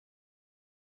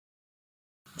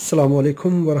Assalamu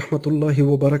alaikum wa rahmatullahi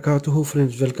wa barakatuhu,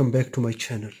 friends. Welcome back to my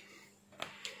channel.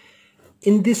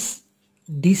 In this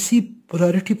DC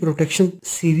polarity protection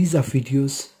series of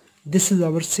videos, this is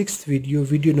our sixth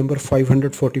video number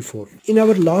 544. In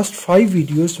our last 5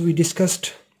 videos, we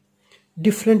discussed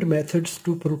different methods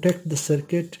to protect the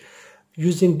circuit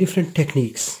using different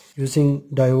techniques, using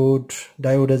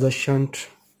diode as a shunt,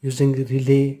 using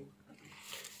relay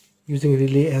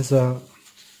as a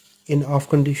in off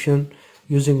condition,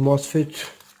 using MOSFET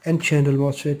and channel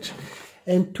MOSFET.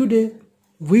 And today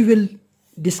we will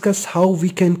discuss how we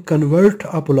can convert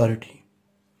a polarity.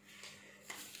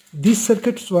 These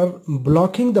circuits were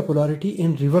blocking the polarity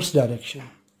in reverse direction,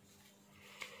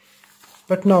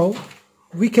 but now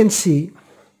we can see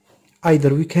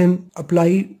either we can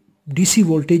apply DC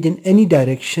voltage in any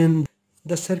direction.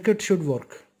 The circuit should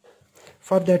work.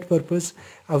 For that purpose,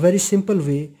 a very simple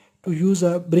way to use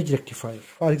a bridge rectifier.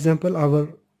 For example, our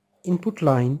input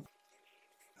line,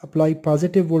 apply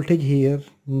positive voltage here,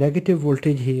 negative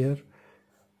voltage here.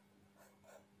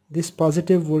 This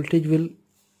positive voltage will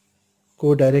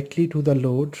go directly to the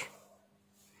load.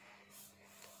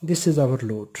 This is our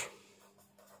load,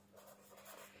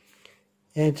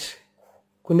 and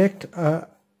connect a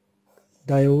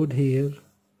diode here.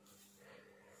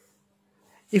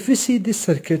 If we see this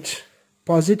circuit,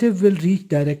 positive will reach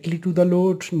directly to the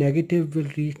load, negative will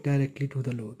reach directly to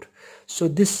the load. So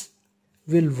this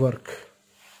will work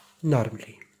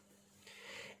normally.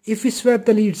 If we swap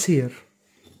the leads here,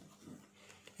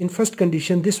 in first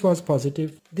condition this was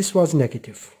positive, this was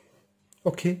negative.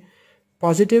 Okay,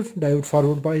 positive diode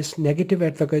forward bias, negative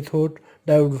at the cathode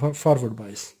diode forward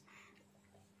bias.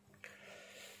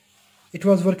 It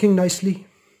was working nicely,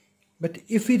 but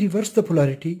if we reverse the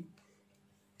polarity,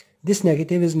 this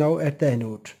negative is now at the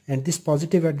anode and this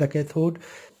positive at the cathode,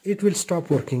 it will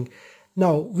stop working.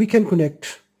 Now we can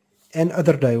connect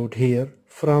another diode here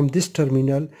from this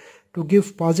terminal to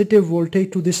give positive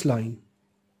voltage to this line.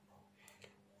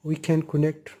 We can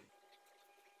connect.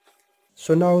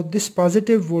 So now this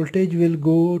positive voltage will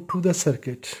go to the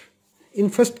circuit. In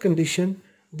first condition,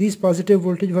 these positive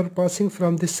voltage were passing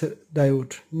from this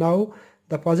diode. Now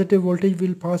the positive voltage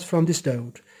will pass from this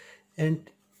diode, and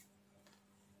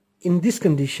in this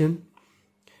condition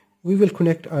we will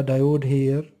connect a diode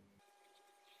here.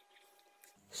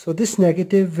 So this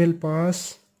negative will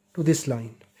pass to this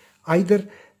line. Either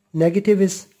negative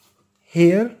is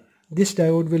here, this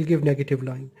diode will give negative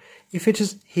line. If it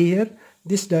is here,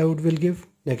 this diode will give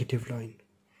negative line.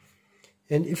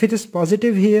 And if it is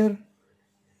positive here,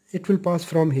 it will pass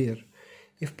from here.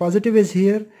 If positive is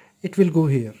here, it will go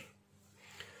here.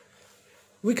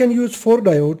 We can use 4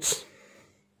 diodes,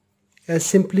 as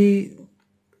simply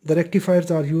the rectifiers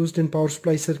are used in power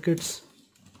supply circuits,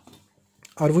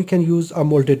 or we can use a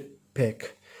molded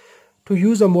pack. To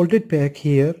use a molded pack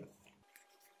here,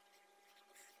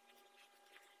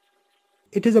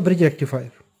 it is a bridge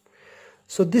rectifier.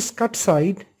 So this cut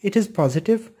side, it is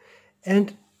positive,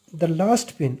 and the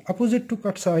last pin opposite to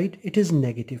cut side, it is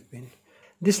negative pin.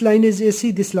 This line is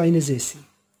AC, this line is AC.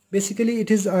 Basically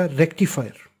it is a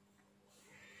rectifier.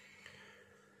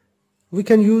 We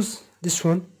can use this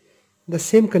one, the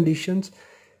same conditions.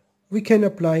 We can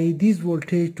apply these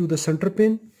voltage to the center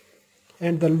pin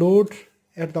and the load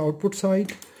at the output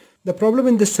side. The problem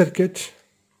in this circuit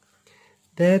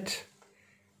that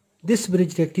this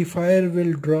bridge rectifier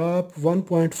will drop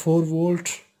 1.4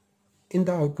 volt in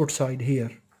the output side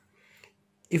here.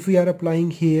 If we are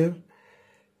applying here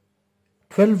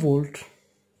 12 volt,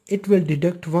 it will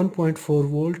deduct 1.4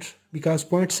 volt because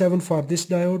 0.7 for this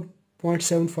diode,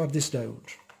 0.7 for this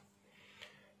diode.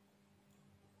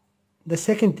 The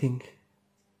second thing,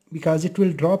 because it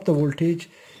will drop the voltage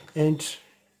and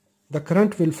the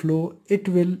current will flow, it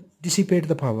will dissipate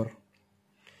the power.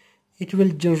 It will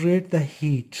generate the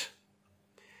heat.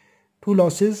 2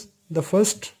 losses. The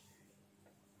first,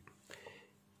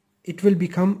 it will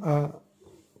become a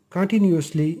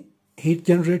continuously heat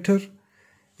generator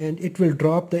and it will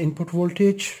drop the input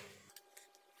voltage.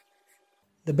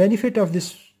 The benefit of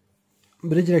this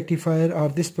bridge rectifier or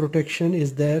this protection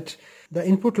is that the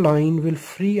input line will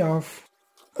free of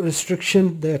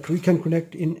restriction that we can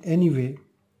connect in any way.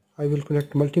 I will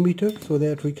connect multimeter so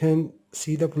that we can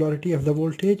see the polarity of the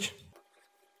voltage.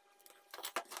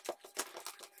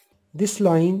 This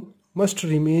line must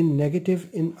remain negative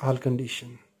in all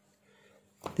conditions.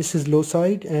 This is low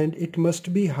side and it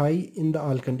must be high in the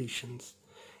all conditions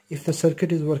if the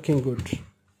circuit is working good.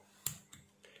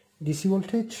 DC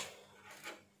voltage.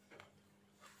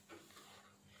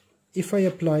 If I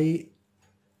apply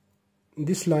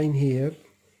this line here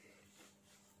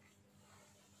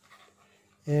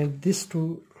and this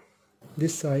to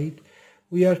this side,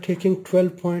 we are taking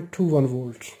 12.21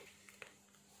 volts.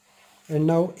 And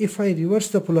now if I reverse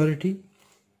the polarity,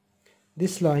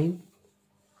 this line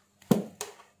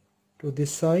to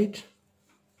this side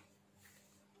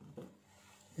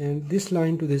and this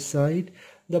line to this side,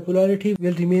 the polarity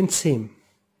will remain same.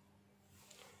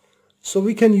 So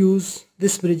we can use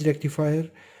this bridge rectifier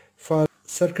for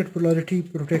circuit polarity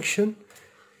protection.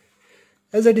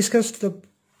 As I discussed the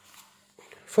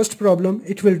first problem,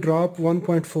 it will drop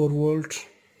 1.4 volt,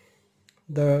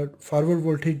 the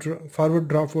forward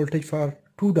drop voltage for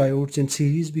two diodes in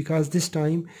series, because this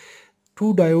time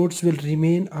two diodes will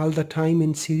remain all the time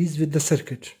in series with the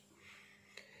circuit,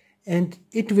 and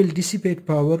it will dissipate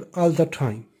power all the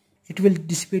time. It will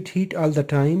dissipate heat all the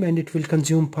time and it will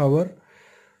consume power,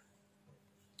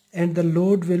 and the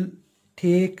load will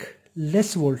take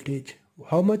less voltage.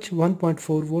 How much?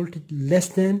 1.4 volt, less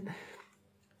than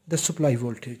the supply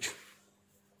voltage.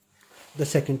 The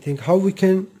second thing, how we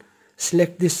can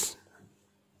select this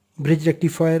bridge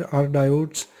rectifier or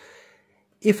diodes.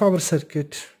 If our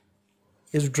circuit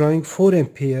is drawing 4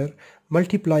 ampere,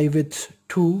 multiply with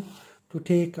 2 to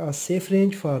take a safe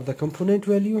range for the component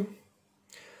value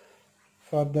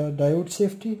for the diode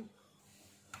safety.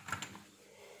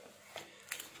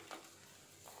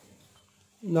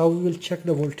 Now we will check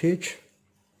the voltage.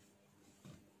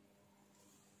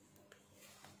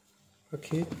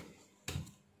 Okay.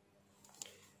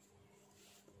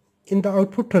 In the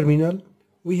output terminal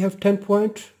we have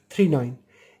 10.39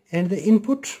 and the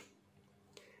input,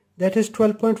 that is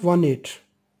 12.18.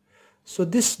 So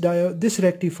this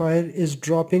rectifier is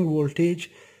dropping voltage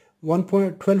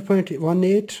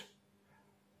 12.18,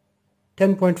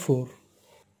 10.4.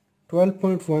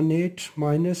 12.18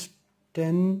 minus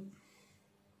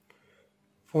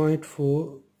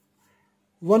 10.4,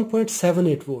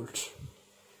 1.78 volts.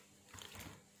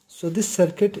 So this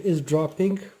circuit is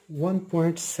dropping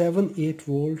 1.78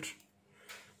 volts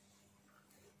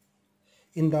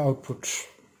in the output.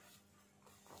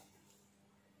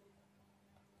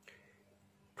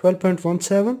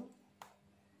 12.17,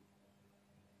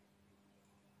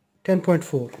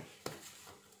 10.4.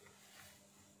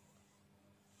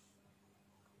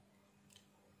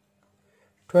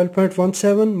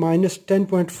 12.17 minus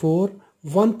 10.4,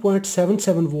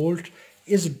 1.77 volt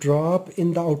is drop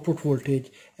in the output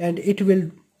voltage, and it will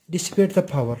dissipate the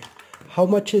power. How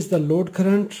much is the load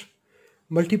current?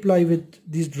 Multiply with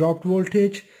this dropped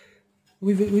voltage,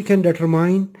 we can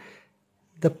determine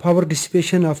the power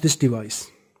dissipation of this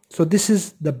device. So this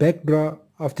is the back draw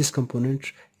of this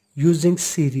component using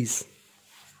series,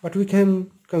 but we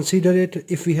can consider it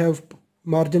if we have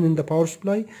margin in the power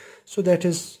supply, so that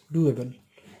is doable.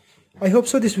 I hope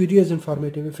so this video is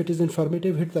informative. If it is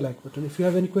informative, hit the like button. If you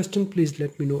have any question, please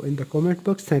let me know in the comment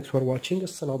box. Thanks for watching.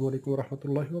 Assalamu alaikum wa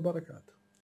rahmatullahi wa barakatuh.